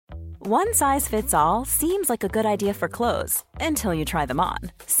One size fits all seems like a good idea for clothes until you try them on.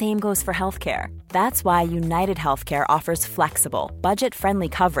 Same goes for healthcare. That's why United Healthcare offers flexible, budget-friendly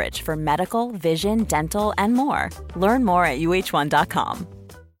coverage for medical, vision, dental, and more. Learn more at uh1.com.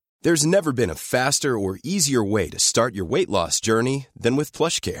 There's never been a faster or easier way to start your weight loss journey than with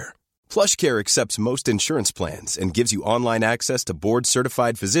PlushCare. PlushCare accepts most insurance plans and gives you online access to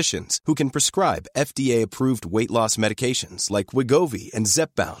board-certified physicians who can prescribe FDA-approved weight loss medications like Wegovy and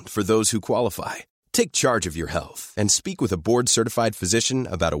Zepbound for those who qualify. Take charge of your health and speak with a board-certified physician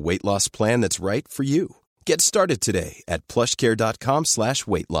about a weight loss plan that's right for you. Get started today at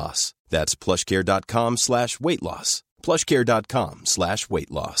plushcare.com/weight loss. That's plushcare.com/weight loss.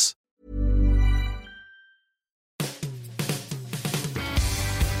 plushcare.com/weight loss.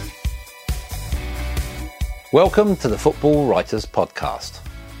 Welcome to the Football Writers Podcast.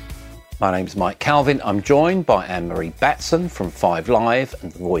 My name's Mike Calvin. I'm joined by Anne-Marie Batson from 5 Live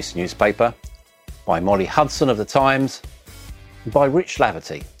and The Voice newspaper, by Molly Hudson of The Times, and by Rich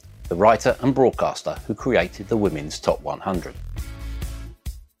Laverty, the writer and broadcaster who created the Women's Top 100.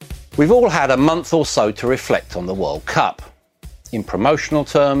 We've all had a month or so to reflect on the World Cup. In promotional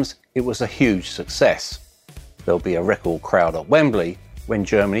terms, it was a huge success. There'll be a record crowd at Wembley when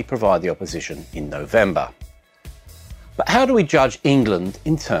Germany provide the opposition in November. But how do we judge England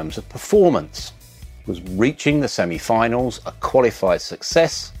in terms of performance? Was reaching the semi-finals a qualified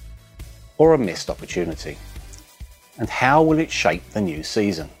success or a missed opportunity? And how will it shape the new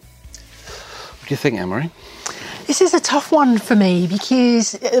season? What do you think, Anne-Marie? This is a tough one for me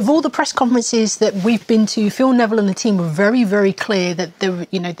because of all the press conferences that we've been to, Phil Neville and the team were very, very clear that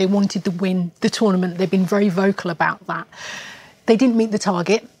they wanted to win the tournament. They've been very vocal about that. They didn't meet the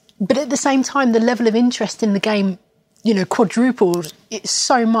target, but at the same time, the level of interest in the game, quadrupled. It's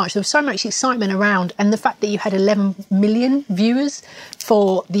so much. There was so much excitement around, and the fact that you had 11 million viewers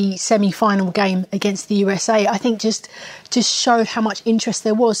for the semi-final game against the USA, I think just showed how much interest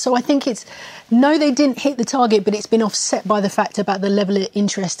there was. So I think they didn't hit the target, but it's been offset by the fact about the level of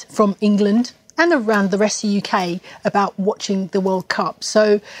interest from England and around the rest of the UK about watching the World Cup.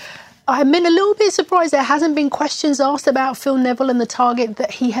 So I've been a little bit surprised there hasn't been questions asked about Phil Neville and the target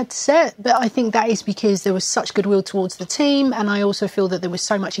that he had set, but I think that is because there was such goodwill towards the team, and I also feel that there was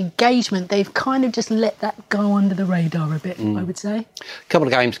so much engagement. They've kind of just let that go under the radar a bit, I would say. A couple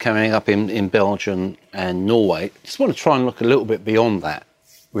of games coming up in Belgium and Norway. Just want to try and look a little bit beyond that,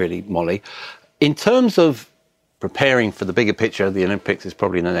 really, Molly. In terms of preparing for the bigger picture, the Olympics is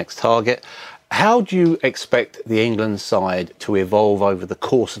probably the next target. How do you expect the England side to evolve over the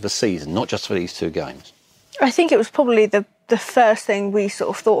course of the season, not just for these two games? I think it was probably the first thing we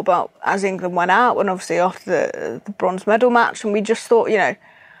sort of thought about as England went out, and obviously after the bronze medal match, and we just thought,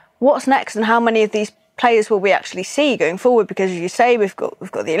 what's next and how many of these players will we actually see going forward? Because as you say, we've got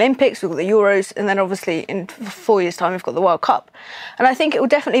the Olympics, we've got the Euros, and then obviously in 4 years' time we've got the World Cup. And I think it will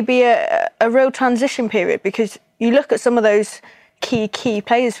definitely be a real transition period, because you look at some of those key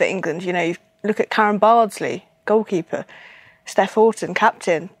players for England, you look at Karen Bardsley, goalkeeper, Steph Houghton,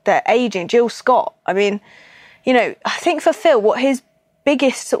 captain. They're ageing. Jill Scott. I mean, I think for Phil, what his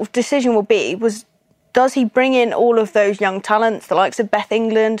biggest sort of decision will be was, does he bring in all of those young talents, the likes of Beth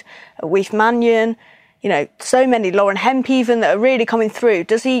England, Weef Mannion, so many, Lauren Hemp even, that are really coming through.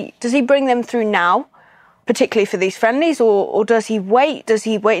 Does he bring them through now, particularly for these friendlies, or does he wait? Does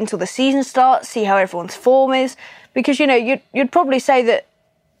he wait until the season starts, see how everyone's form is? Because, you'd probably say that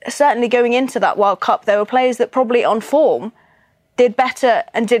certainly going into that World Cup, there were players that probably on form did better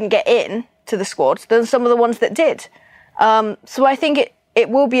and didn't get in to the squad than some of the ones that did. So I think it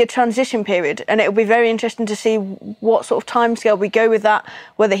will be a transition period, and it will be very interesting to see what sort of timescale we go with that,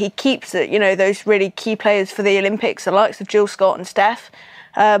 whether he keeps it, those really key players for the Olympics, the likes of Jill Scott and Steph,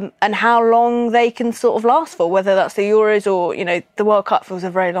 and how long they can sort of last for, whether that's the Euros or, the World Cup feels a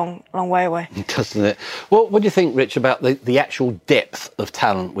very long way away. Doesn't it? Well, what do you think, Rich, about the actual depth of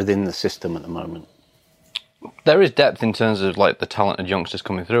talent within the system at the moment? There is depth in terms of the talented youngsters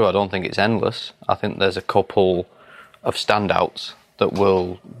coming through. I don't think it's endless. I think there's a couple of standouts that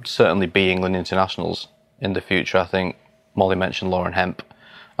will certainly be England internationals in the future. I think Molly mentioned Lauren Hemp.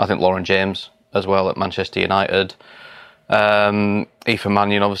 I think Lauren James as well at Manchester United. Aoife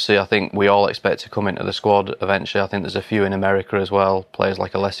Mannion, obviously, I think we all expect to come into the squad eventually. I think there's a few in America as well, players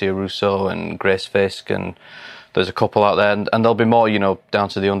like Alessia Russo and Grace Fisk, and there's a couple out there, and there'll be more, down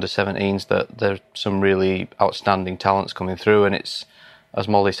to the under-17s, that there's some really outstanding talents coming through, and it's, as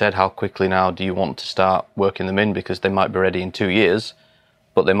Molly said, how quickly now do you want to start working them in, because they might be ready in 2 years,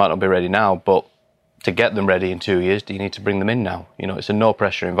 but they might not be ready now, but to get them ready in 2 years, do you need to bring them in now? It's a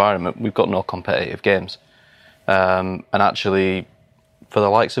no-pressure environment. We've got no competitive games. And actually, for the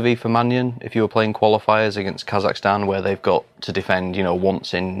likes of Aoife Mannion, if you were playing qualifiers against Kazakhstan where they've got to defend,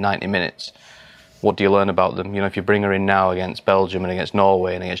 once in 90 minutes, what do you learn about them? If you bring her in now against Belgium and against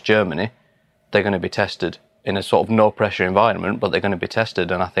Norway and against Germany, they're going to be tested in a sort of no-pressure environment, but they're going to be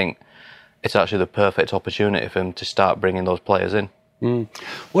tested, and I think it's actually the perfect opportunity for him to start bringing those players in.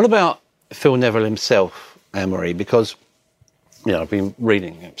 What about Phil Neville himself, Anne-Marie? Because, I've been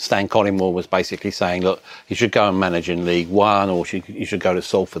reading, Stan Collymore was basically saying, look, he should go and manage in League One, or he should go to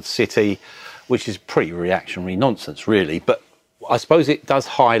Salford City, which is pretty reactionary nonsense, really. But I suppose it does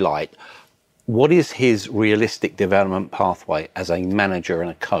highlight what is his realistic development pathway as a manager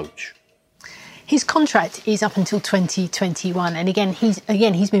and a coach. His contract is up until 2021, and again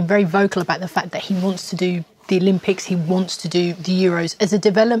he's been very vocal about the fact that he wants to do the Olympics, he wants to do the Euros as a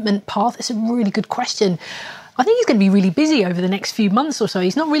development path. It's a really good question. I think he's going to be really busy over the next few months or so.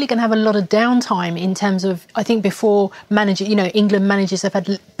 He's not really going to have a lot of downtime in terms of, I think before England managers have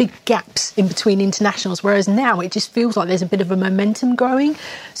had big gaps in between internationals, whereas now it just feels like there's a bit of a momentum growing.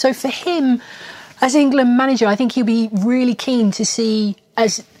 So for him, as England manager, I think he'll be really keen to see,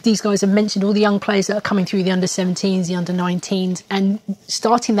 as these guys have mentioned, all the young players that are coming through the under-17s, the under-19s, and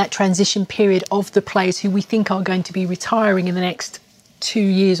starting that transition period of the players who we think are going to be retiring in the next 2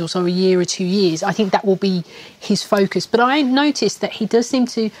 years or so, a year or 2 years. I think that will be his focus. But I noticed that he does seem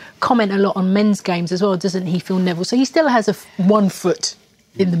to comment a lot on men's games as well, doesn't he, Phil Neville? So he still has one foot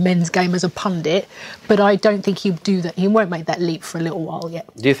in the men's game as a pundit, but I don't think he'll do that. He won't make that leap for a little while yet.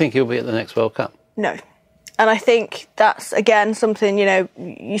 Do you think he'll be at the next World Cup? No. And I think that's, again, something,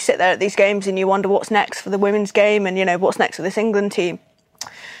 you sit there at these games and you wonder what's next for the women's game and, what's next for this England team.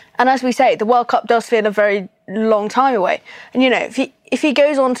 And as we say, the World Cup does feel a very long time away. And, if he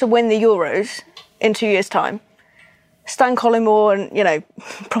goes on to win the Euros in 2 years' time, Stan Collymore and,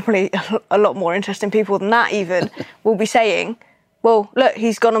 probably a lot more interesting people than that even, will be saying, well, look,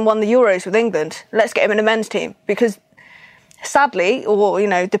 he's gone and won the Euros with England. Let's get him in a men's team. Because sadly, or,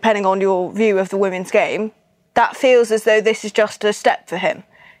 depending on your view of the women's game, that feels as though this is just a step for him.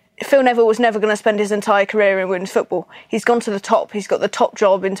 Phil Neville was never going to spend his entire career in women's football. He's gone to the top. He's got the top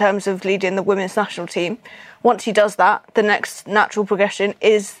job in terms of leading the women's national team. Once he does that, the next natural progression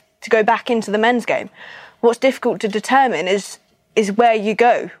is to go back into the men's game. What's difficult to determine is where you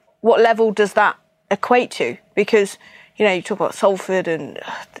go. What level does that equate to? Because, you talk about Salford and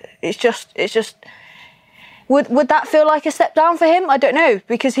it's just... Would that feel like a step down for him? I don't know,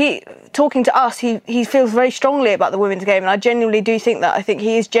 because talking to us, he feels very strongly about the women's game, and I genuinely do think that. I think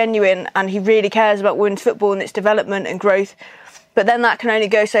he is genuine and he really cares about women's football and its development and growth. But then that can only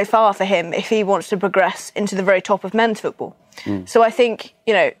go so far for him if he wants to progress into the very top of men's football. So I think,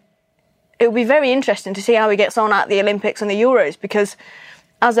 it would be very interesting to see how he gets on at the Olympics and the Euros, because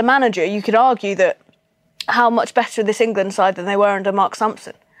as a manager, you could argue that how much better this England side than they were under Mark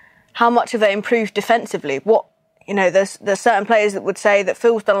Sampson. How much have they improved defensively? There's certain players that would say that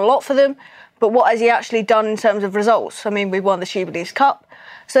Phil's done a lot for them, but what has he actually done in terms of results? I mean, we won the Sheba Cup.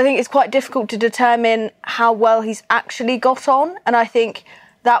 So I think it's quite difficult to determine how well he's actually got on. And I think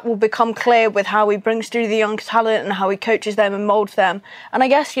that will become clear with how he brings through the young talent and how he coaches them and moulds them. And I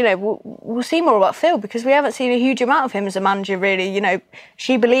guess, we'll see more about Phil, because we haven't seen a huge amount of him as a manager, really.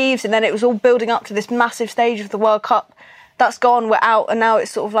 She believes, and then it was all building up to this massive stage of the World Cup. That's gone, we're out, and now it's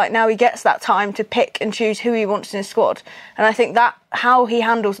sort of like now he gets that time to pick and choose who he wants in his squad. And I think that how he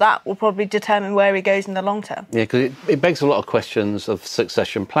handles that will probably determine where he goes in the long term. Yeah, because it begs a lot of questions of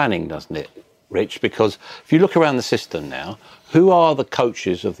succession planning, doesn't it, Rich? Because if you look around the system now, who are the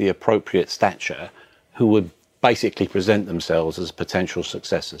coaches of the appropriate stature who would basically present themselves as potential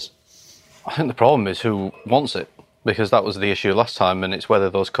successors? I think the problem is who wants it, because that was the issue last time, and it's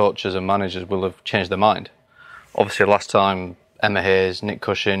whether those coaches and managers will have changed their mind. Obviously, last time, Emma Hayes, Nick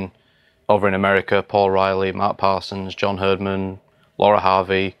Cushing, over in America, Paul Riley, Mark Parsons, John Herdman, Laura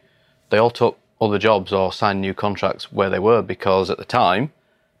Harvey, they all took other jobs or signed new contracts where they were, because at the time,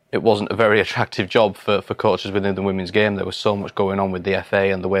 it wasn't a very attractive job for coaches within the women's game. There was so much going on with the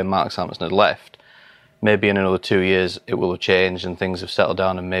FA and the way Mark Sampson had left. Maybe in another 2 years, it will have changed and things have settled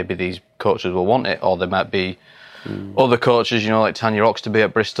down, and maybe these coaches will want it, or there might be other coaches, like Tanya Oxtoby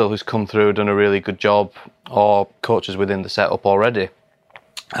at Bristol, who's come through, done a really good job, or coaches within the setup already.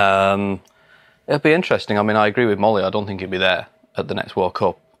 It'll be interesting. I mean, I agree with Molly. I don't think he'll be there at the next World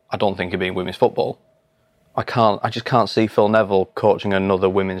Cup. I don't think he'll be in women's football. I just can't see Phil Neville coaching another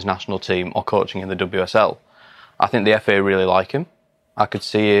women's national team or coaching in the WSL. I think the FA really like him. I could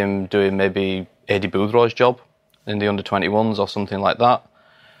see him doing maybe Adi Boothroyd's job in the under-21s or something like that.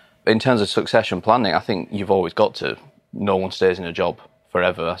 In terms of succession planning, I think you've always got to. No one stays in a job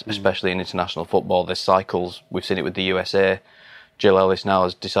forever, especially in international football. There's cycles. We've seen it with the USA. Jill Ellis now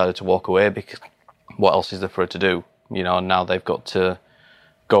has decided to walk away because what else is there for her to do? You know, and now they've got to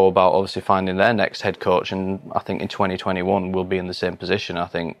go about obviously finding their next head coach, and I think in 2021 we'll be in the same position. I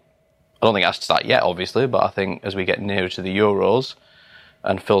don't think it has to start yet, obviously, but I think as we get nearer to the Euros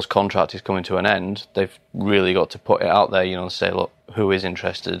and Phil's contract is coming to an end, they've really got to put it out there, you know, and say, look, who is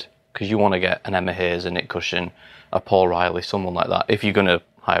interested? Because you want to get an Emma Hayes, a Nick Cushion, a Paul Riley, someone like that. If you're going to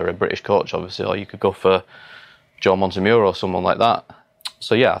hire a British coach, obviously, or you could go for Joe Montemuro or someone like that.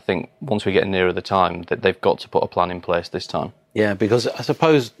 So, yeah, I think once we get nearer the time, that they've got to put a plan in place this time. Yeah, because I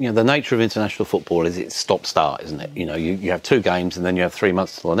suppose, you know, the nature of international football is it's stop-start, isn't it? You know, you have 2 games and then you have 3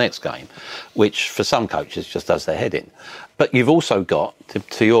 months till the next game, which for some coaches just does their head in. But you've also got,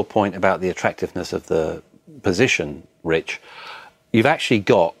 to your point about the attractiveness of the position, Rich, you've actually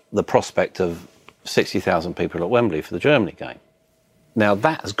got the prospect of 60,000 people at Wembley for the Germany game. Now,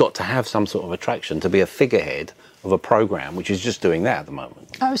 that has got to have some sort of attraction to be a figurehead of a programme which is just doing that at the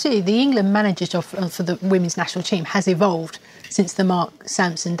moment. Absolutely. The England manager job for the women's national team has evolved since the Mark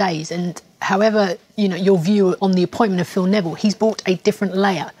Sampson days. And however, you know, your view on the appointment of Phil Neville, he's brought a different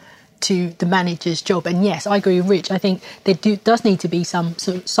layer to the manager's job. And yes, I agree with Rich. I think there does need to be some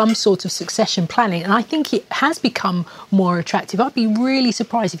sort of succession planning. And I think it has become more attractive. I'd be really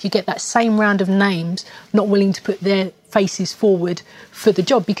surprised if you get that same round of names not willing to put their faces forward for the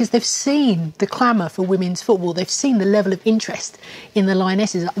job, because they've seen the clamour for women's football. They've seen the level of interest in the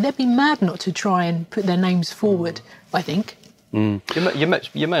Lionesses. They'd be mad not to try and put their names forward, I think. You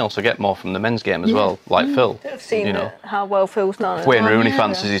may also get more from the men's game as well, like Phil. I've seen how well Phil's done. Wayne Rooney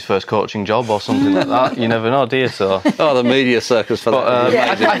fancies his first coaching job or something like that. You never know, do you? So, the media circus for that.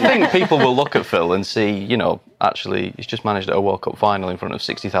 I think people will look at Phil and see, you know, actually he's just managed a World Cup final in front of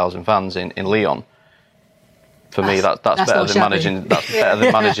 60,000 fans in Lyon. For me, that's better than managing. That's better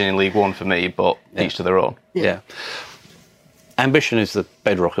than managing in League One for me. But each to their own. Yeah. Ambition is the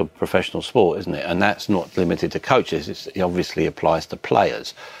bedrock of professional sport, isn't it? And that's not limited to coaches. It obviously applies to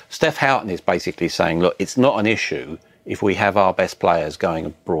players. Steph Houghton is basically saying, look, it's not an issue if we have our best players going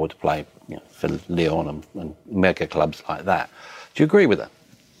abroad to play, you know, for Lyon and mega clubs like that. Do you agree with that?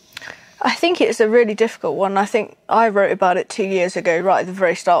 I think it's a really difficult one. I think I wrote about it 2 years ago, right at the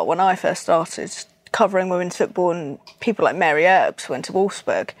very start when I first started covering women's football, and people like Mary Earps went to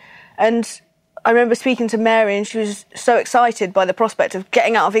Wolfsburg. And I remember speaking to Mary, and she was so excited by the prospect of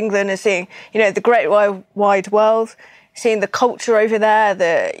getting out of England and seeing, you know, the great wide world, seeing the culture over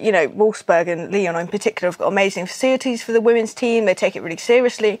there. You know, Wolfsburg and Lyon in particular have got amazing facilities for the women's team. They take it really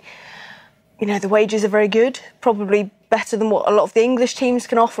seriously. You know, the wages are very good, probably better than what a lot of the English teams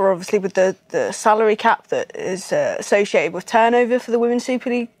can offer, obviously with the salary cap that is associated with turnover for the Women's Super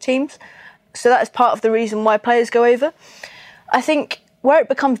League teams. So that is part of the reason why players go over. I think where it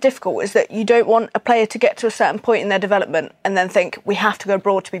becomes difficult is that you don't want a player to get to a certain point in their development and then think, we have to go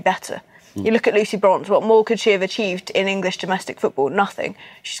abroad to be better. You look at Lucy Bronze, what more could she have achieved in English domestic football? Nothing.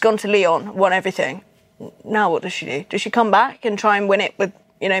 She's gone to Lyon, won everything. Now what does she do? Does she come back and try and win it with,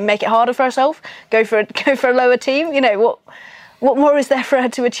 you know, make it harder for herself? Go for a lower team? You know, what more is there for her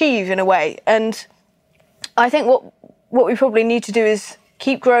to achieve in a way? And I think what we probably need to do is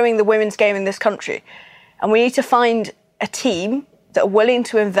keep growing the women's game in this country. And we need to find a team that are willing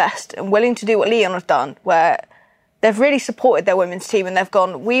to invest and willing to do what Lyon have done, where they've really supported their women's team and they've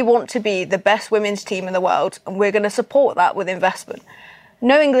gone, we want to be the best women's team in the world and we're going to support that with investment.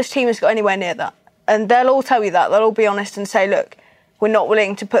 No English team has got anywhere near that. And they'll all tell you that. They'll all be honest and say, look, we're not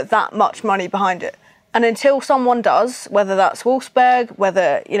willing to put that much money behind it. And until someone does, whether that's Wolfsburg,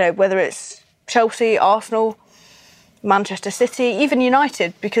 whether it's Chelsea, Arsenal, Manchester City, even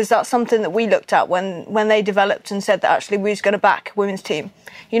United, because that's something that we looked at when they developed and said that actually we was going to back a women's team.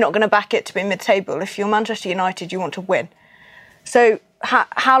 You're not going to back it to be mid-table. If you're Manchester United, you want to win. So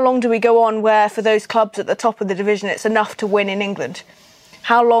how long do we go on where for those clubs at the top of the division it's enough to win in England?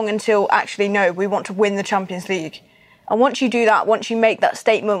 How long until actually, no, we want to win the Champions League? And once you do that, once you make that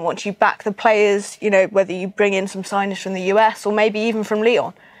statement, once you back the players, you know, whether you bring in some signers from the US or maybe even from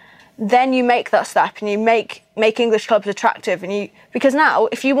Lyon, then you make that step and you make English clubs attractive. Because now,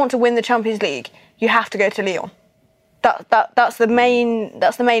 if you want to win the Champions League, you have to go to Lyon. That's the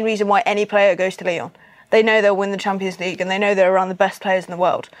main reason why any player goes to Lyon. They know they'll win the Champions League and they know they're around the best players in the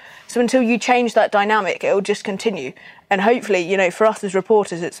world. So until you change that dynamic, it'll just continue. And hopefully, you know, for us as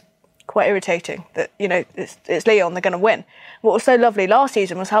reporters, it's quite irritating that, you know, it's Lyon, they're going to win. What was so lovely last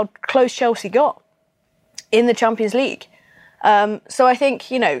season was how close Chelsea got in the Champions League. So I think,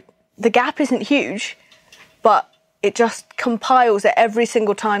 you know, the gap isn't huge, but it just compiles that every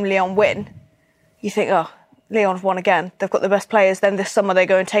single time Lyon win, you think, oh, Lyon's won again. They've got the best players. Then this summer they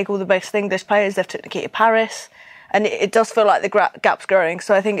go and take all the best English players. They've took Nikita Paris. and it does feel like the gap's growing.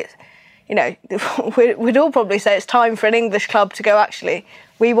 So I think it's, you know, we'd all probably say it's time for an English club to go, actually,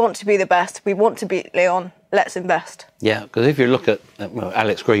 we want to be the best, we want to beat Lyon, let's invest. Yeah, because if you look at,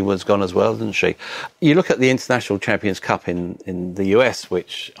 Alex Greenwood's gone as well, didn't she? You look at the International Champions Cup in the US,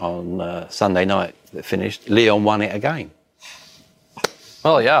 which on Sunday night that finished, Lyon won it again.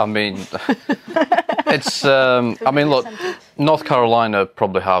 Well, yeah, I mean, it's, look, North Carolina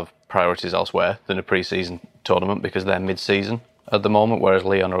probably have priorities elsewhere than a pre-season tournament because they're mid-season at the moment, whereas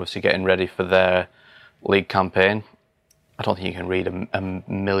Lyon are obviously getting ready for their league campaign. I don't think you can read a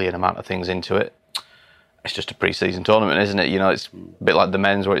million amount of things into it. It's just a pre-season tournament, isn't it? You know, it's a bit like the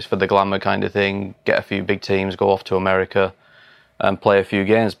men's where it's for the glamour kind of thing, get a few big teams, go off to America and play a few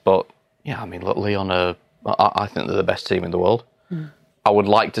games. But, yeah, I mean, look, Lyon I think they're the best team in the world. I would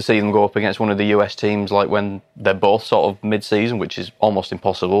like to see them go up against one of the US teams like when they're both sort of mid-season, which is almost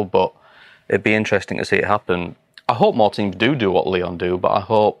impossible, but it'd be interesting to see it happen. I hope more teams do what Lyon do, but I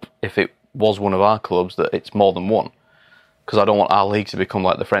hope if it was one of our clubs that it's more than one. Because I don't want our league to become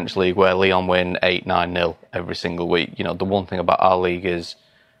like the French league where Lyon win 8-9-0 every single week. You know, the one thing about our league is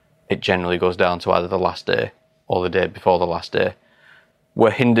it generally goes down to either the last day or the day before the last day.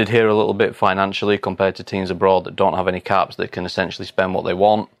 We're hindered here a little bit financially compared to teams abroad that don't have any caps that can essentially spend what they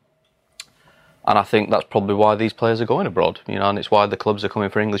want. And I think that's probably why these players are going abroad, you know, and it's why the clubs are coming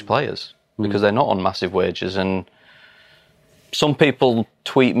for English players, because they're not on massive wages. And some people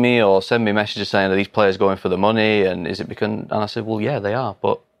tweet me or send me messages saying, are these players going for the money? And is it because... And I said, well, yeah, they are,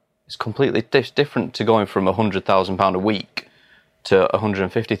 but it's completely different to going from £100,000 a week to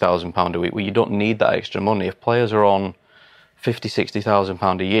 £150,000 a week, where you don't need that extra money. If players are on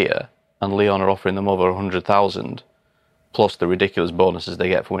 £50,000-60,000 a year and Lyon are offering them over 100,000 plus the ridiculous bonuses they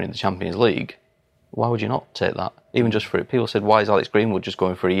get for winning the Champions League, why would you not take that? Even just for it. People said, why is Alex Greenwood just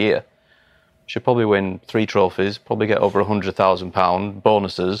going for a year? Should probably win 3 trophies, probably get over £100,000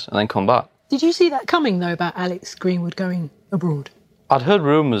 bonuses and then come back. Did you see that coming though about Alex Greenwood going abroad? I'd heard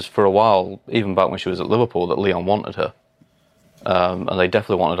rumours for a while, even back when she was at Liverpool, that Lyon wanted her. And they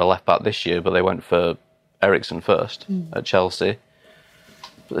definitely wanted a left back this year, but they went for Eriksen first at Chelsea.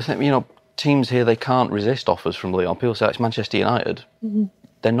 But, you know, teams here, they can't resist offers from Lyon. People say it's Manchester United.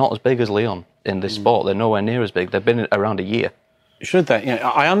 They're not as big as Lyon in this sport. They're nowhere near as big. They've been around a year. Should they? You know,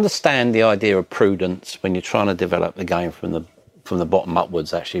 I understand the idea of prudence when you're trying to develop the game from the bottom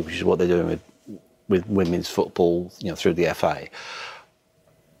upwards, actually, which is what they're doing with women's football, you know, through the FA.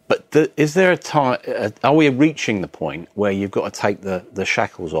 But is there a time? Are we reaching the point where you've got to take the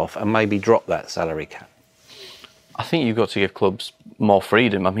shackles off and maybe drop that salary cap? I think you've got to give clubs more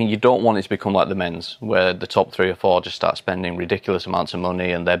freedom. I mean, you don't want it to become like the men's, where the top 3 or 4 just start spending ridiculous amounts of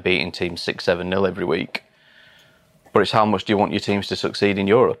money and they're beating teams 6-7-0 every week. But it's how much do you want your teams to succeed in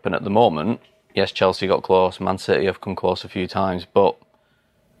Europe? And at the moment, yes, Chelsea got close, Man City have come close a few times, but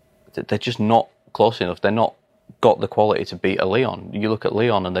they're just not close enough. They're not got the quality to beat a Lyon. You look at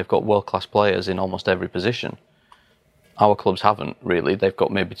Lyon and they've got world-class players in almost every position. Our clubs haven't, really. They've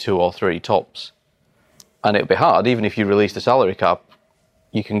got maybe 2 or 3 tops. And it'll be hard, even if you release the salary cap,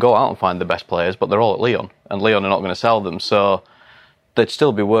 you can go out and find the best players, but they're all at Lyon, and Lyon are not going to sell them, so there'd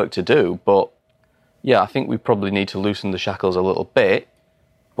still be work to do. But yeah, I think we probably need to loosen the shackles a little bit,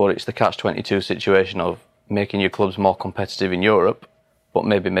 but it's the catch-22 situation of making your clubs more competitive in Europe, but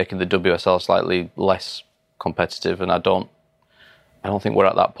maybe making the WSL slightly less competitive. And I don't think we're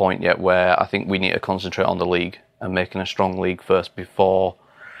at that point yet, where I think we need to concentrate on the league and making a strong league first before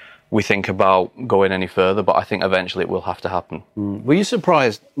we think about going any further. But I think eventually it will have to happen. Were you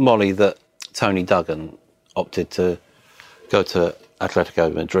surprised, Molly, that Tony Duggan opted to go to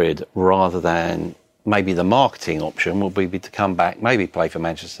Atletico Madrid rather than maybe the marketing option would be to come back, maybe play for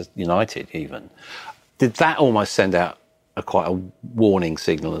Manchester United even? Did that almost send out quite a warning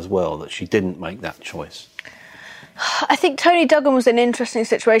signal as well, that she didn't make that choice? I think Tony Duggan was an interesting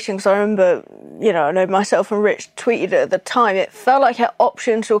situation, because I remember, you know, I know myself and Rich tweeted at the time, it felt like her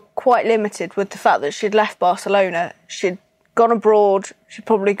options were quite limited with the fact that she'd left Barcelona, she'd gone abroad, she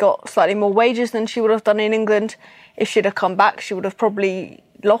probably got slightly more wages than she would have done in England. If she'd have come back, she would have probably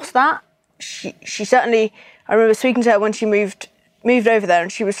lost that. She certainly, I remember speaking to her when she moved over there,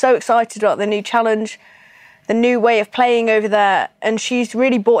 and she was so excited about the new challenge, the new way of playing over there, and she's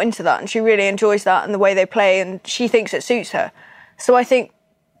really bought into that, and she really enjoys that and the way they play, and she thinks it suits her. So I think,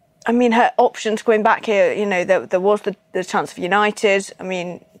 I mean, her options going back here, you know, there was the chance of United. I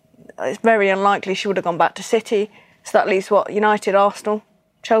mean, it's very unlikely she would have gone back to City. So that leaves what? United, Arsenal,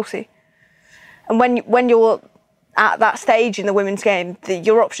 Chelsea. And when you're at that stage in the women's game,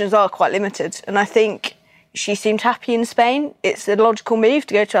 your options are quite limited. And I think she seemed happy in Spain. It's a logical move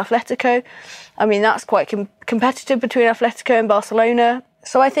to go to Atletico. I mean, that's quite competitive between Atletico and Barcelona.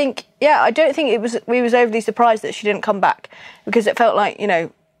 So I think, I don't think we was overly surprised that she didn't come back, because it felt like,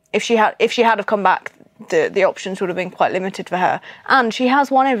 if she had have come back, the options would have been quite limited for her. And she has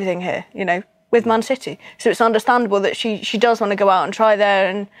won everything here, with Man City. So it's understandable that she does want to go out and try there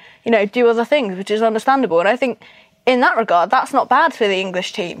and, do other things, which is understandable. And I think in that regard, that's not bad for the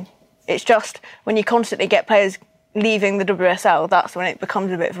English team. It's just when you constantly get players leaving the WSL, that's when it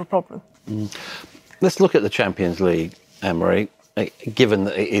becomes a bit of a problem. Let's look at the Champions League, Anne-Marie. Given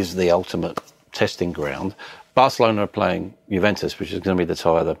that it is the ultimate testing ground, Barcelona are playing Juventus, which is going to be the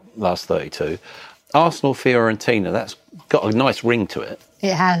tie of the last 32. Arsenal, Fiorentina, that's got a nice ring to it.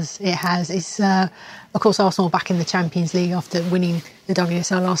 It has. It's, of course, Arsenal back in the Champions League after winning the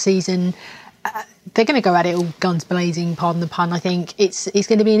WSL last season. They're going to go at it all guns blazing, pardon the pun. I think it's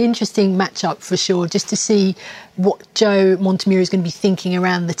going to be an interesting matchup for sure, just to see what Joe Montemurro is going to be thinking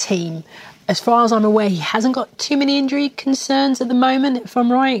around the team. As far as I'm aware, he hasn't got too many injury concerns at the moment, if I'm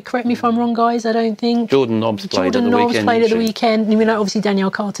right. Correct me if I'm wrong, guys, I don't think. Jordan Nobbs played at the weekend. Obviously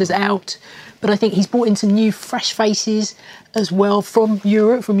Danielle Carter's out, but I think he's brought in some new fresh faces as well from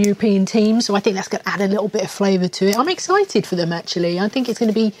Europe, from European teams, so I think that's going to add a little bit of flavour to it. I'm excited for them, actually. I think it's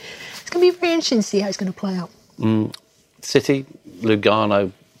going to be very interesting to see how it's going to play out. City,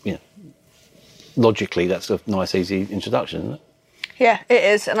 Lugano, logically that's a nice, easy introduction, isn't it? Yeah, it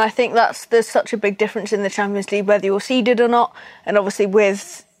is, and I think there's such a big difference in the Champions League whether you're seeded or not, and obviously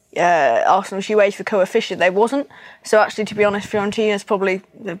with Arsenal's UEFA coefficient they wasn't, so actually, to be honest, Fiorentina's probably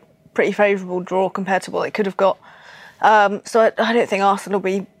a pretty favourable draw compared to what they could have got, so I don't think Arsenal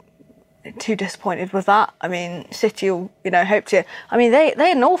will be too disappointed with that. I mean, City will, hope to. I mean, they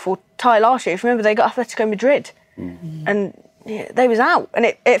had an awful tie last year. If you remember, they got Atletico Madrid, and they was out, and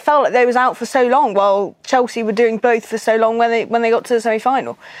it felt like they was out for so long, while Chelsea were doing both for so long when they got to the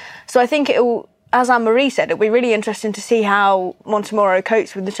semi-final. So I think it will, as Anne-Marie said, it'll be really interesting to see how Montemurro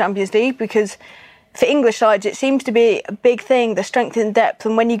copes with the Champions League, because for English sides it seems to be a big thing, the strength in depth,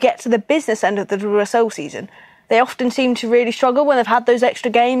 and when you get to the business end of the WSL season, they often seem to really struggle when they've had those extra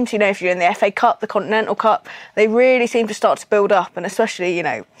games. If you're in the FA Cup, the Continental Cup, they really seem to start to build up. And especially,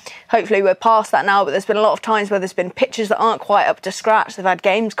 hopefully we're past that now, but there's been a lot of times where there's been pitches that aren't quite up to scratch. They've had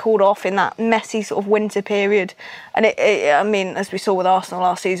games called off in that messy sort of winter period. And as we saw with Arsenal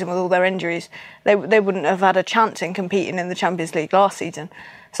last season with all their injuries, they wouldn't have had a chance in competing in the Champions League last season.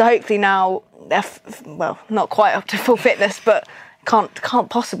 So hopefully now they're, not quite up to full fitness, but can't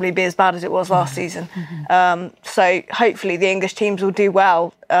possibly be as bad as it was last season. So hopefully the English teams will do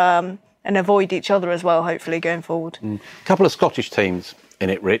well and avoid each other as well, hopefully, going forward. A couple of Scottish teams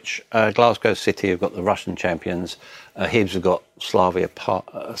in it, Rich. Glasgow City have got the Russian champions. Hibs have got Slavia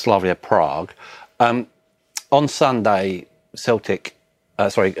Prague. On Sunday,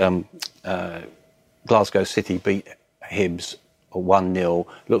 Glasgow City beat Hibs 1-0.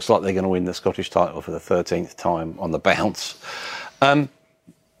 Looks like they're going to win the Scottish title for the 13th time on the bounce.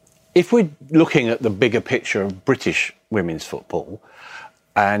 If we're looking at the bigger picture of British women's football,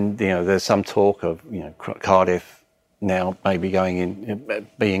 and there's some talk of Cardiff now maybe going in,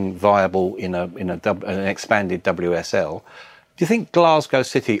 being viable in an expanded WSL, do you think Glasgow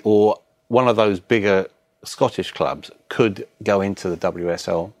City or one of those bigger Scottish clubs could go into the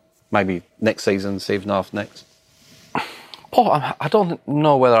WSL maybe next season, season after next? I don't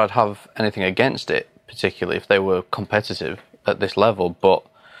know whether I'd have anything against it, particularly if they were competitive at this level, but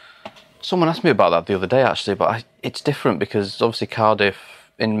someone asked me about that the other day, actually, but it's different because obviously Cardiff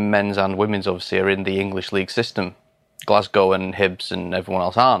in men's and women's obviously are in the English league system. Glasgow and Hibs and everyone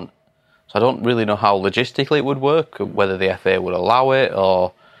else aren't. So I don't really know how logistically it would work, whether the FA would allow it,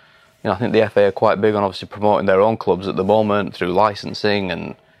 or I think the FA are quite big on obviously promoting their own clubs at the moment through licensing,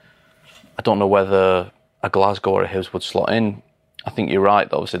 and I don't know whether a Glasgow or a Hibs would slot in. I think you're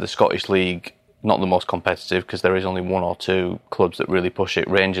right, obviously the Scottish League, not the most competitive because there is only one or two clubs that really push it.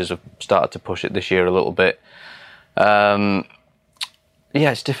 Rangers have started to push it this year a little bit.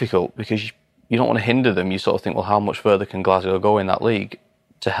 It's difficult because you don't want to hinder them. You sort of think, well, how much further can Glasgow go in that league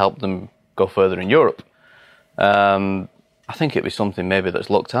to help them go further in Europe? I think it'd be something maybe that's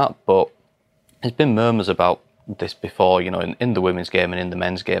looked at, but there's been murmurs about this before, in the women's game and in the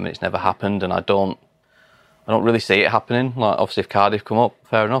men's game, and it's never happened, and I don't really see it happening. Like, obviously, if Cardiff come up,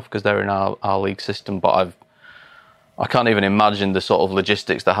 fair enough, because they're in our league system. But I can't even imagine the sort of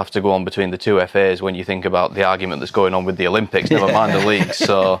logistics that have to go on between the two FAs when you think about the argument that's going on with the Olympics, never mind the league.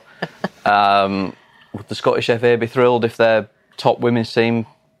 So, would the Scottish FA be thrilled if their top women's team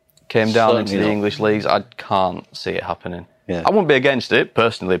came down into the English leagues? I can't see it happening. I wouldn't be against it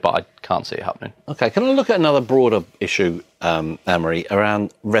personally, but I can't see it happening. Okay, can I look at another broader issue, Anne-Marie,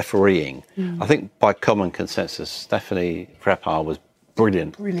 around refereeing? I think by common consensus, Stephanie Frappart was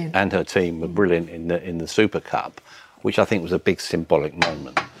brilliant, and her team were brilliant in the Super Cup, which I think was a big symbolic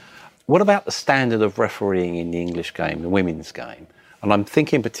moment. What about the standard of refereeing in the English game, the women's game? And I'm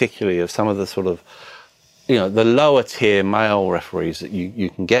thinking particularly of some of the sort of, the lower tier male referees that you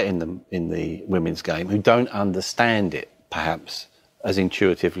can get in the women's game who don't understand it, perhaps, as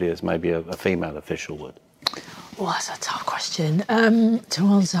intuitively as maybe a female official would. Well, that's a tough question to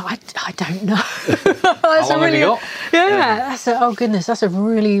answer. I don't know. How long have you got? Yeah, that's a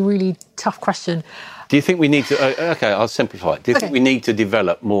really, really tough question. Do you think we need to... okay, I'll simplify it. Do you think we need to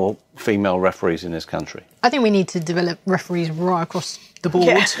develop more female referees in this country? I think we need to develop referees right across the board.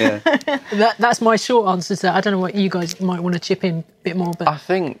 Yeah. That's my short answer to that. I don't know what you guys might want to chip in a bit more. But I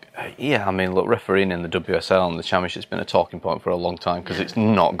think, look, refereeing in the WSL and the Championship's been a talking point for a long time because it's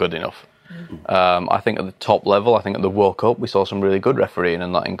not good enough. I think at the top level, I think at the World Cup, we saw some really good refereeing,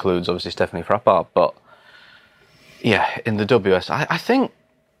 and that includes, obviously, Stephanie Frappart. But, in the WSL,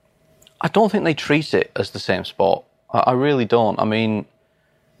 I don't think they treat it as the same sport. I really don't. I mean,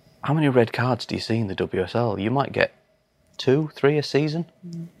 how many red cards do you see in the WSL? You might get 2, 3 a season.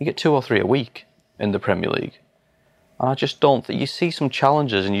 You get 2 or 3 a week in the Premier League. And I just don't think... You see some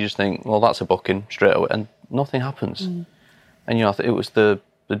challenges and you just think, well, that's a booking straight away, and nothing happens. And, it was the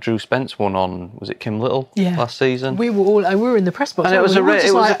Drew Spence one on, was it Kim Little last season? We were in the press box. And it was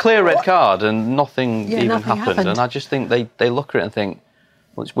a clear red card and nothing happened. And I just think they look at it and think,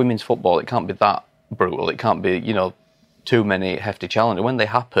 well, it's women's football. It can't be that brutal. It can't be, too many hefty challenges. When they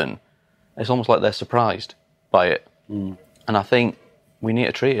happen, it's almost like they're surprised by it. And I think we need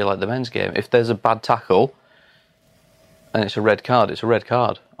to treat it like the men's game. If there's a bad tackle and it's a red card, it's a red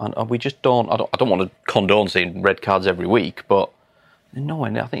card. And we just don't... I don't want to condone seeing red cards every week, but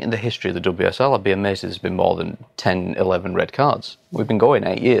I think in the history of the WSL, I'd be amazed if there's been more than 10, 11 red cards. We've been going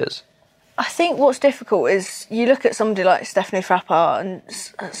 8 years. I think what's difficult is you look at somebody like Stephanie Frappart, and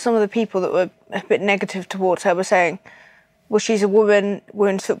some of the people that were a bit negative towards her were saying, well, she's a woman,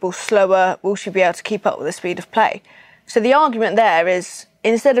 women's football's slower, will she be able to keep up with the speed of play? So the argument there is,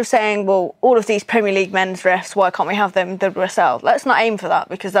 instead of saying, well, all of these Premier League men's refs, why can't we have them in WSL? Let's not aim for that,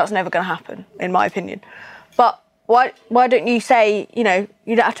 because that's never going to happen, in my opinion. But why don't you say, you don't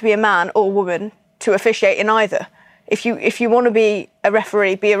have to be a man or a woman to officiate in either? If you want to be a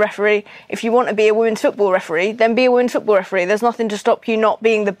referee, be a referee. If you want to be a women's football referee, then be a women's football referee. There's nothing to stop you not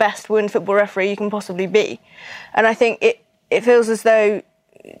being the best women's football referee you can possibly be. And I think it feels as though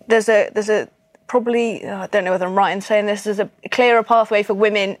there's a probably, I don't know whether I'm right in saying this, there's a clearer pathway for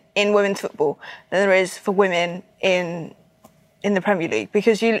women in women's football than there is for women in the Premier League,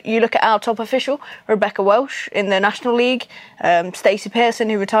 because you look at our top official, Rebecca Welsh, in the National League, Stacey Pearson,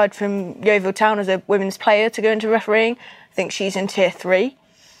 who retired from Yeovil Town as a women's player to go into refereeing. I think she's in tier 3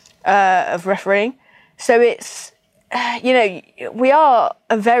 of refereeing. So it's, we are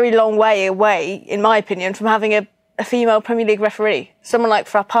a very long way away, in my opinion, from having a female Premier League referee. Someone like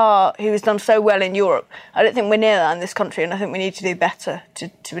Frappart, who has done so well in Europe. I don't think we're near that in this country, and I think we need to do better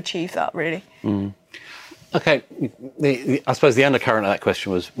to achieve that, really. Okay, I suppose the undercurrent of that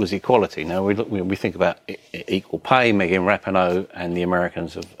question was equality. Now, we think about equal pay. Megan Rapinoe and the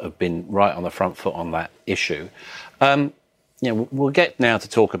Americans have been right on the front foot on that issue. We'll get now to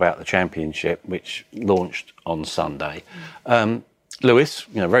talk about the Championship, which launched on Sunday. Lewes,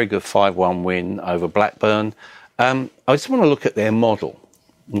 very good 5-1 win over Blackburn. I just want to look at their model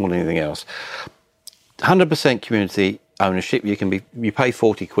more than anything else. 100% community ownership. You pay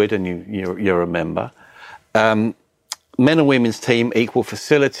 40 quid and you're a member. Men and women's team, equal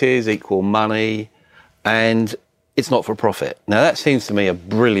facilities, equal money, and it's not for profit. Now, that seems to me a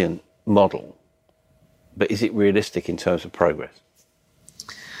brilliant model, but is it realistic in terms of progress?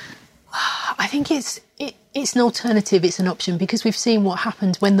 I think it's an alternative, it's an option, because we've seen what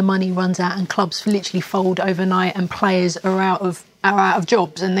happens when the money runs out and clubs literally fold overnight and players are out of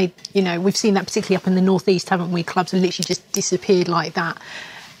jobs, and we've seen that particularly up in the northeast, haven't we? Clubs have literally just disappeared like that.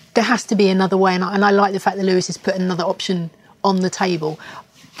 There has to be another way, and I like the fact that Lewes has put another option on the table.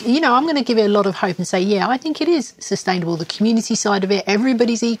 I'm going to give it a lot of hope and say, I think it is sustainable. The community side of it,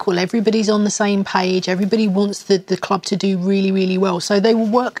 everybody's equal, everybody's on the same page, everybody wants the club to do really, really well. So they will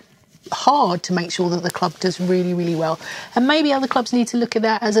work hard to make sure that the club does really, really well. And maybe other clubs need to look at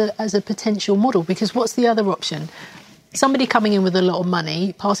that as a potential model, because what's the other option? Somebody coming in with a lot of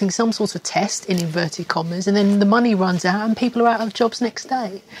money, passing some sort of test, in inverted commas, and then the money runs out and people are out of jobs next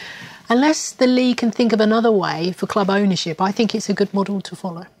day. Unless the league can think of another way for club ownership, I think it's a good model to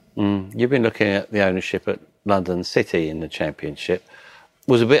follow. You've been looking at the ownership London City in the Championship,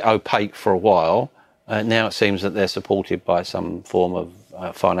 was a bit opaque for a while. Now it seems that they're supported by some form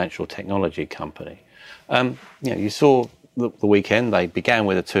of financial technology company. You saw the weekend, they began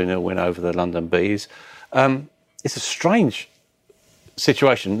with a 2-0 win over the London Bees. It's a strange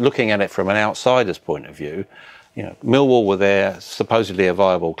situation looking at it from an outsider's point of view. Millwall were there, supposedly a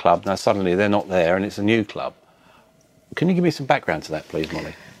viable club. Now suddenly they're not there and it's a new club. Can you give me some background to that, please,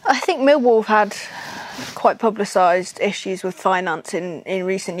 Molly? I think Millwall have had quite publicised issues with finance in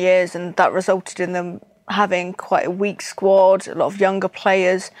recent years, and that resulted in them having quite a weak squad, a lot of younger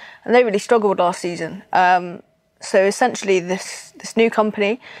players, and they really struggled last season. So essentially this new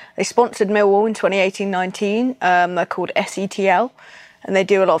company, they sponsored Millwall in 2018-19. They're called SETL, and they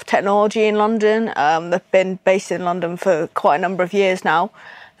do a lot of technology in London. They've been based in London for quite a number of years now.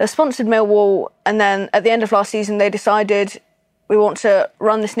 They sponsored Millwall, and then at the end of last season, they decided we want to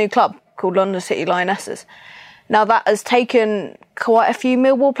run this new club called London City Lionesses. Now that has taken quite a few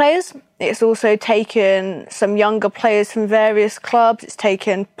Millwall players. It's also taken some younger players from various clubs. It's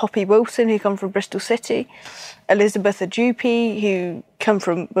taken Poppy Wilson, who come from Bristol City, Elizabeth Ajupi, who come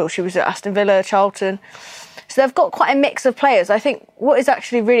from, she was at Aston Villa, Charlton. So they've got quite a mix of players. I think what is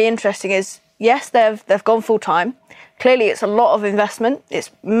actually really interesting is, yes, they've gone full time. Clearly, it's a lot of investment. It's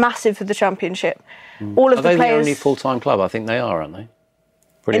massive for the Championship. All of are the they players, the only full-time club? I think they are, aren't they?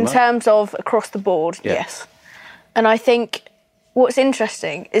 Pretty in much. terms of across the board, Yeah. yes. And I think what's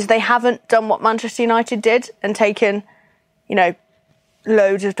interesting is they haven't done what Manchester United did and taken,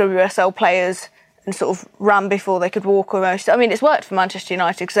 loads of WSL players and sort of ran before they could walk almost. I mean, it's worked for Manchester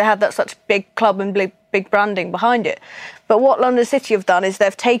United because they had that such big club and big branding behind it. But what London City have done is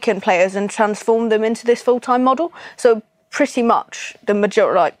they've taken players and transformed them into this full-time model. So pretty much the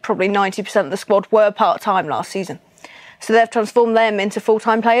majority, probably 90% of the squad were part-time last season. So they've transformed them into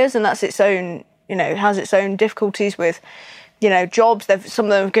full-time players, and that's its own, has its own difficulties with, jobs. Some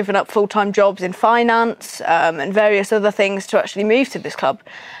of them have given up full-time jobs in finance and various other things to actually move to this club.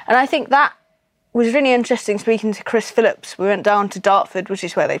 And I think that was really interesting speaking to Chris Phillips. We went down to Dartford, which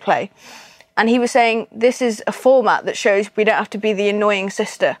is where they play. And he was saying this is a format that shows we don't have to be the annoying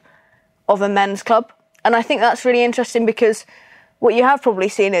sister of a men's club. And I think that's really interesting because what you have probably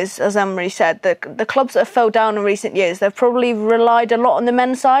seen is, as Anne-Marie said, the clubs that have fell down in recent years, they've probably relied a lot on the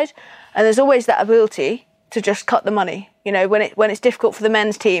men's side. And there's always that ability to just cut the money. When it's difficult for the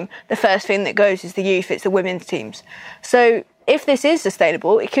men's team, the first thing that goes is the youth, it's the women's teams. So if this is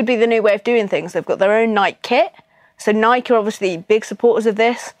sustainable, it could be the new way of doing things. They've got their own Nike kit. So Nike are obviously big supporters of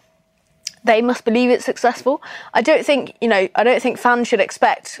this. They must believe it's successful. I don't think fans should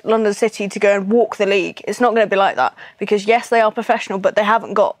expect London City to go and walk the league. It's not going to be like that because yes, they are professional, but they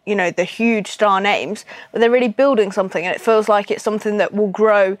haven't got, the huge star names, but they're really building something and it feels like it's something that will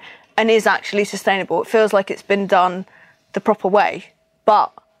grow and is actually sustainable. It feels like it's been done the proper way,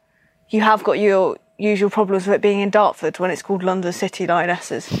 but you have got your usual problems with it being in Dartford when it's called London City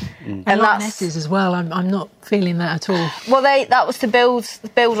Lionesses. And Lionesses as well. I'm not feeling that at all. Well, that was to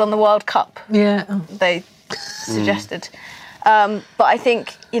build on the World Cup. Yeah, they suggested. But I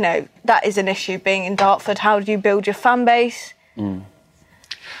think that is an issue being in Dartford. How do you build your fan base?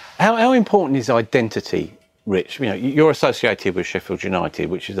 How important is identity, Rich? You're associated with Sheffield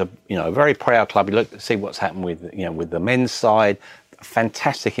United, which is a very proud club. You look to see what's happened with the men's side.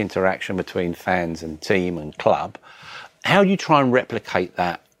 Fantastic interaction between fans and team and club. How do you try and replicate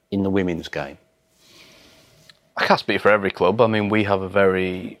that in the women's game? I can't speak for every club. I mean, we have a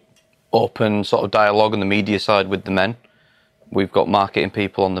very open sort of dialogue on the media side with the men. We've got marketing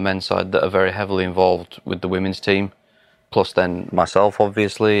people on the men's side that are very heavily involved with the women's team, plus then myself,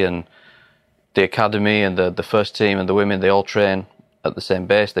 obviously, and the academy and the first team and the women, they all train at the same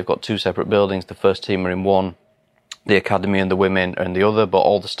base. They've got two separate buildings. The first team are in one. The academy and the women are in the other, but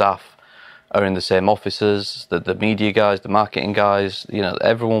all the staff are in the same offices. The media guys, the marketing guys,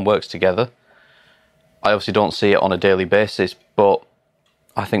 everyone works together. I obviously don't see it on a daily basis, but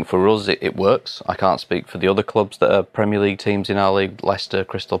I think for us it works. I can't speak for the other clubs that are Premier League teams in our league, Leicester,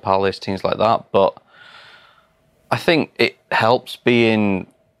 Crystal Palace, teams like that, but I think it helps being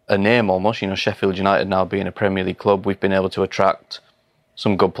a name almost. Sheffield United now being a Premier League club, we've been able to attract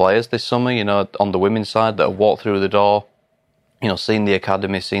some good players this summer, on the women's side that have walked through the door, seen the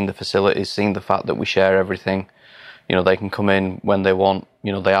academy, seen the facilities, seen the fact that we share everything. They can come in when they want.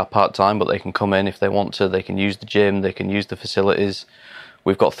 They are part-time, but they can come in if they want to. They can use the gym, they can use the facilities.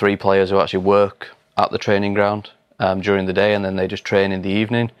 We've got 3 players who actually work at the training ground during the day and then they just train in the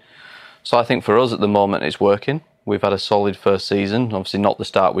evening. So I think for us at the moment it's working. We've had a solid first season. Obviously not the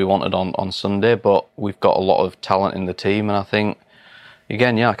start we wanted on Sunday, but we've got a lot of talent in the team and I think,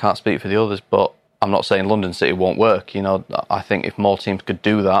 again, I can't speak for the others, but I'm not saying London City won't work. You know, I think if more teams could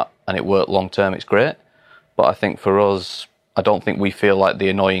do that and it worked long term, it's great. But I think for us, I don't think we feel like the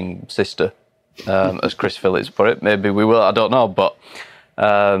annoying sister, as Chris Phillips put it. Maybe we will, I don't know, but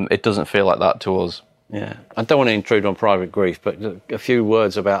it doesn't feel like that to us. Yeah, I don't want to intrude on private grief, but a few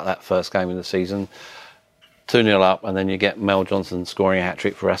words about that first game of the season. 2-0 up, and then you get Mel Johnson scoring a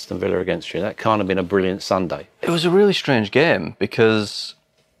hat-trick for Aston Villa against you. That can't have been a brilliant Sunday. It was a really strange game because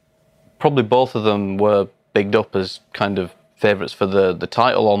probably both of them were bigged up as kind of favourites for the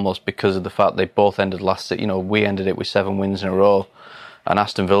title almost because of the fact they both ended last season. You know, we ended it with 7 wins in a row, and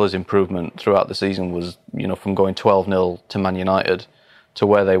Aston Villa's improvement throughout the season was, you know, from going 12-0 to Man United to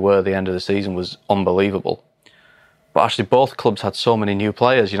where they were at the end of the season was unbelievable. But actually both clubs had so many new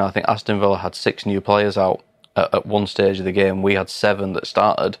players. You know, I think Aston Villa had 6 new players out at one stage of the game. We had 7 that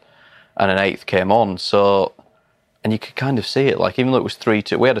started and an 8th came on. So, and you could kind of see it, like even though it was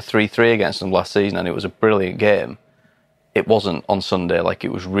 3-2, we had a 3-3 against them last season and it was a brilliant game. It wasn't on Sunday. Like,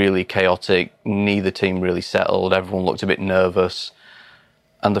 it was really chaotic. Neither team really settled. Everyone looked a bit nervous.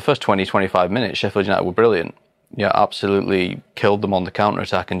 And the first 20-25 minutes, Sheffield United were brilliant. Yeah, absolutely killed them on the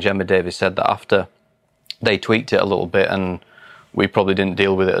counter-attack. And Gemma Davies said that after they tweaked it a little bit and we probably didn't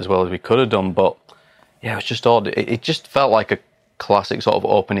deal with it as well as we could have done. But yeah, it was just odd. It just felt like a classic sort of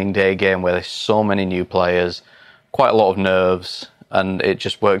opening day game where there's so many new players, quite a lot of nerves, and it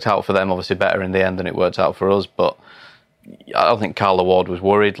just worked out for them obviously better in the end than it worked out for us. But I don't think Carla Ward was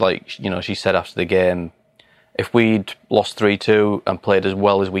worried. Like, you know, she said after the game, if we'd lost 3-2 and played as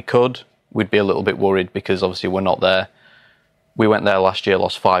well as we could, we'd be a little bit worried because obviously we're not there. We went there last year,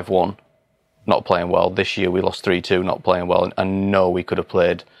 lost 5-1, not playing well. This year we lost 3-2, not playing well, and know we could have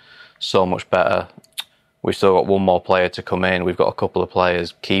played so much better. We've still got one more player to come in. We've got a couple of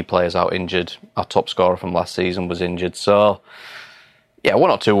players, key players out injured. Our top scorer from last season was injured. So, yeah, we're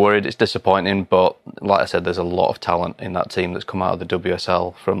not too worried. It's disappointing, but like I said, there's a lot of talent in that team that's come out of the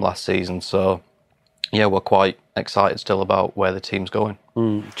WSL from last season. So, yeah, we're quite excited still about where the team's going.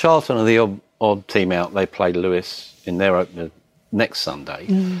 Charlton are the odd team out. They play Lewis in their opener next Sunday.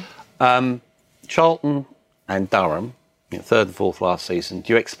 Charlton and Durham, you know, 3rd and 4th last season.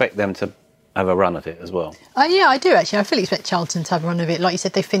 Do you expect them to have a run at it as well? Yeah, I do actually. I fully expect Charlton to have a run of it. Like you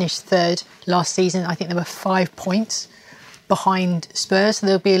said, they finished 3rd last season. I think there were 5 points behind Spurs, so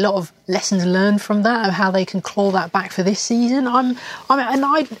there'll be a lot of lessons learned from that of how they can claw that back for this season. I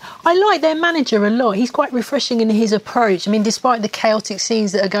like their manager a lot. He's quite refreshing in his approach. I mean, despite the chaotic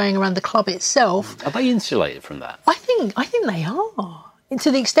scenes that are going around the club itself, are they insulated from that? I think they are. And to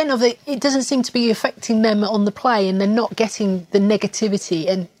the extent of it doesn't seem to be affecting them on the play, and they're not getting the negativity.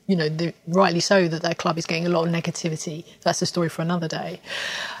 And you know, rightly so that their club is getting a lot of negativity. That's a story for another day.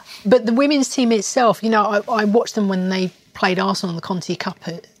 But the women's team itself, you know, I watched them when they played Arsenal in the Conti Cup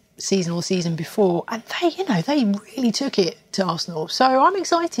season before, and they really took it to Arsenal. So I'm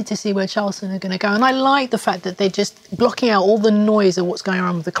excited to see where Charlton are going to go, and I like the fact that they're just blocking out all the noise of what's going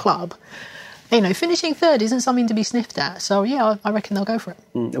on with the club. You know, finishing 3rd isn't something to be sniffed at. So yeah, I reckon they'll go for it.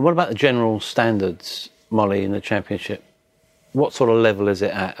 And what about the general standards, Molly, in the Championship? What sort of level is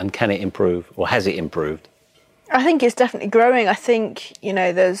it at, and can it improve, or has it improved? I think it's definitely growing. I think, you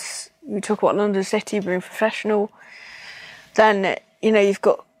know, we talk about London City being professional. Then, you know, you've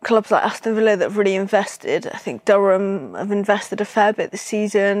got clubs like Aston Villa that have really invested. I think Durham have invested a fair bit this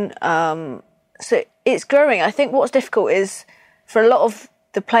season. So it's growing. I think what's difficult is for a lot of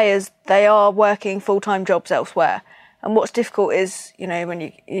the players, they are working full-time jobs elsewhere. And what's difficult is, you know,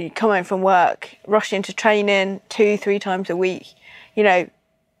 when you come home from work, rush into training 2-3 times a week. You know,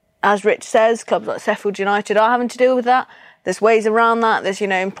 as Rich says, clubs like Sheffield United are having to deal with that. There's ways around that. There's, you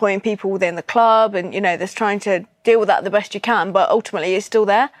know, employing people within the club and, you know, there's trying to deal with that the best you can, but ultimately it's still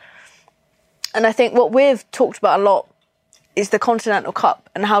there. And I think what we've talked about a lot is the Continental Cup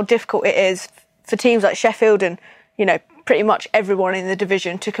and how difficult it is for teams like Sheffield and, you know, pretty much everyone in the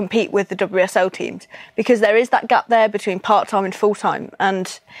division to compete with the WSL teams, because there is that gap there between part-time and full-time,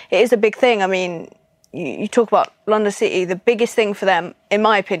 and it is a big thing. I mean, you talk about London City, the biggest thing for them, in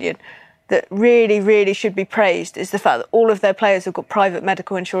my opinion, that really, really should be praised is the fact that all of their players have got private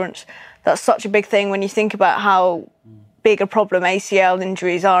medical insurance. That's such a big thing when you think about how big a problem ACL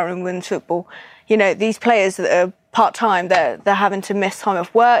injuries are in women's football. You know, these players that are part-time, they're having to miss time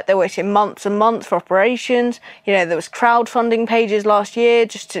off work, they're waiting months and months for operations. You know, there was crowdfunding pages last year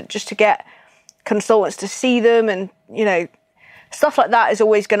just to get consultants to see them, and, you know, stuff like that is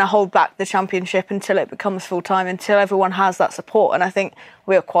always going to hold back the Championship until it becomes full-time, until everyone has that support. And I think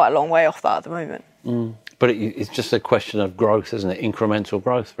we're quite a long way off that at the moment. But it's just a question of growth, isn't it? Incremental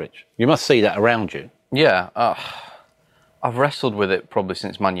growth, Rich. You must see that around you. Yeah. I've wrestled with it probably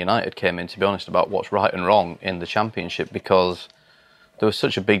since Man United came in, to be honest, about what's right and wrong in the Championship, because there was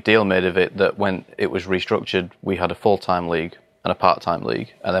such a big deal made of it that when it was restructured, we had a full-time league and a part-time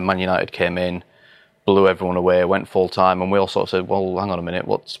league, and then Man United came in, blew everyone away, went full-time, and we all sort of said, well, hang on a minute,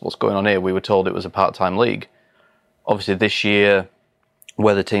 what's going on here? We were told it was a part-time league. Obviously this year,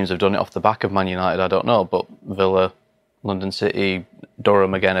 whether teams have done it off the back of Man United, I don't know, but Villa, London City,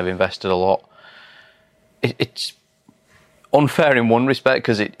 Durham again have invested a lot. It's unfair in one respect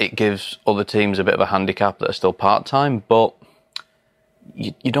because it gives other teams a bit of a handicap that are still part-time, but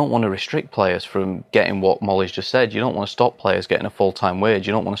you don't want to restrict players from getting what Molly's just said. You don't want to stop players getting a full-time wage.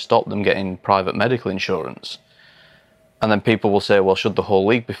 You don't want to stop them getting private medical insurance. And then people will say, well, should the whole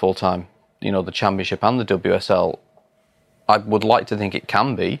league be full-time? You know, the Championship and the WSL. I would like to think it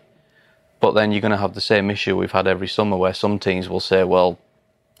can be, but then you're going to have the same issue we've had every summer where some teams will say, well,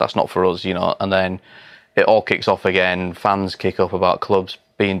 that's not for us, you know, and then it all kicks off again. Fans kick up about clubs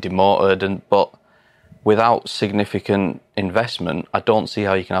being demoted, but without significant investment, I don't see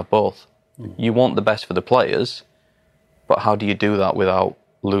how you can have both. You want the best for the players, but how do you do that without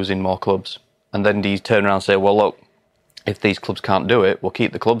losing more clubs? And then do you turn around and say, well, look, if these clubs can't do it, we'll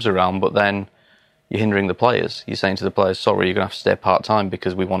keep the clubs around, but then you're hindering the players. You're saying to the players, sorry, you're going to have to stay part-time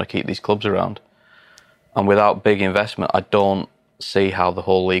because we want to keep these clubs around. And without big investment, I don't see how the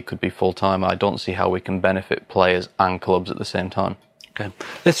whole league could be full-time. I don't see how we can benefit players and clubs at the same time. Okay,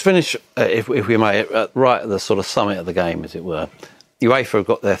 let's finish, if we may, right at the sort of summit of the game, as it were. UEFA have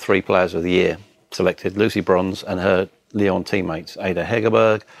got their 3 players of the year selected: Lucy Bronze and her Lyon teammates, Ada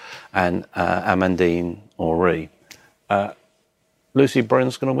Hegerberg and Amandine Henry. Lucy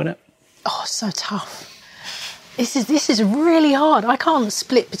Bronze going to win it? Oh, so tough. This is really hard. I can't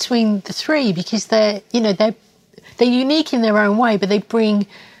split between the 3 because they're unique in their own way, but they bring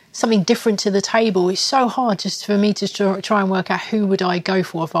something different to the table. It's so hard just for me to try and work out who would I go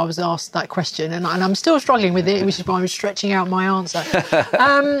for if I was asked that question, and I'm still struggling with it, which is why I'm stretching out my answer.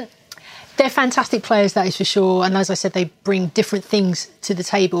 They're fantastic players, that is for sure, and as I said, they bring different things to the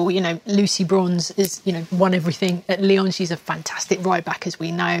table. You know, Lucy Bronze is, won everything at Lyon. She's a fantastic right back, as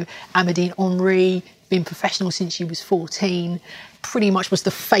we know. Amandine Henry, been professional since she was 14, pretty much was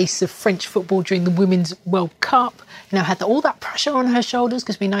the face of French football during the Women's World Cup. Had all that pressure on her shoulders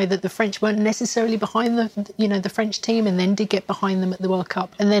because we know that the French weren't necessarily behind the French team, and then did get behind them at the World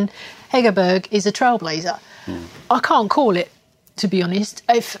Cup. And then Hegerberg is a trailblazer. I can't call it, to be honest.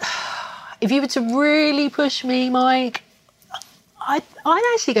 If you were to really push me, Mike, I'd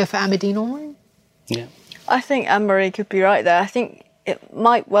actually go for Amandine Henry. Yeah. I think Anne-Marie could be right there. I think it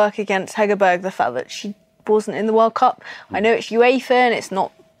might work against Hegerberg, the fact that she wasn't in the World Cup. I know it's UEFA and it's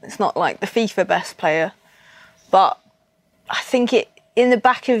not like the FIFA best player, but I think in the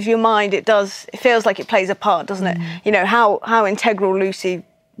back of your mind it feels like it plays a part, doesn't it? How integral Lucy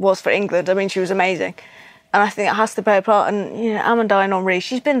was for England. I mean, she was amazing. And I think it has to play a part. And, Amandine Henry,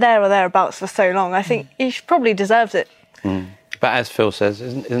 she's been there or thereabouts for so long. I think she probably deserves it. But as Phil says,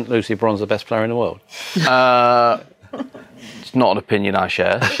 isn't Lucy Bronze the best player in the world? It's not an opinion I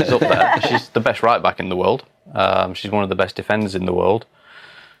share. She's up there. She's the best right back in the world. She's one of the best defenders in the world.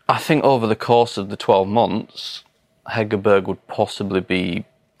 I think over the course of the 12 months, Hegerberg would possibly be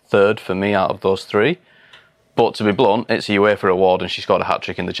 3rd for me out of those 3. But to be blunt, it's a UEFA award and she scored a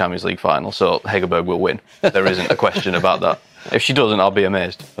hat-trick in the Champions League final, so Hegerberg will win. There isn't a question about that. If she doesn't, I'll be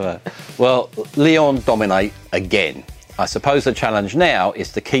amazed. Well, Lyon dominate again. I suppose the challenge now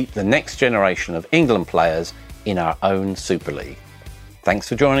is to keep the next generation of England players in our own Super League. Thanks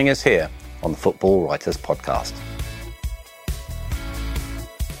for joining us here on the Football Writers Podcast.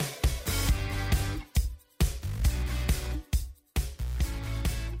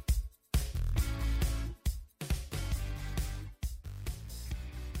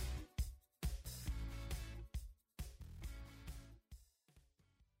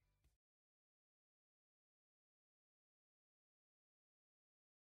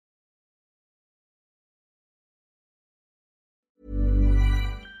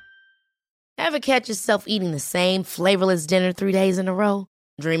 Ever catch yourself eating the same flavorless dinner 3 days in a row?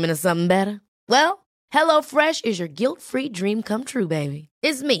 Dreaming of something better? Well, HelloFresh is your guilt-free dream come true, baby.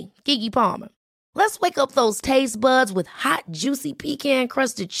 It's me, Keke Palmer. Let's wake up those taste buds with hot, juicy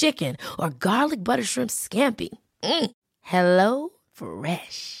pecan-crusted chicken or garlic butter shrimp scampi. Hello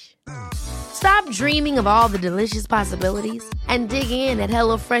Fresh. Stop dreaming of all the delicious possibilities and dig in at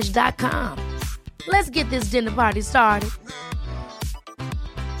HelloFresh.com. Let's get this dinner party started.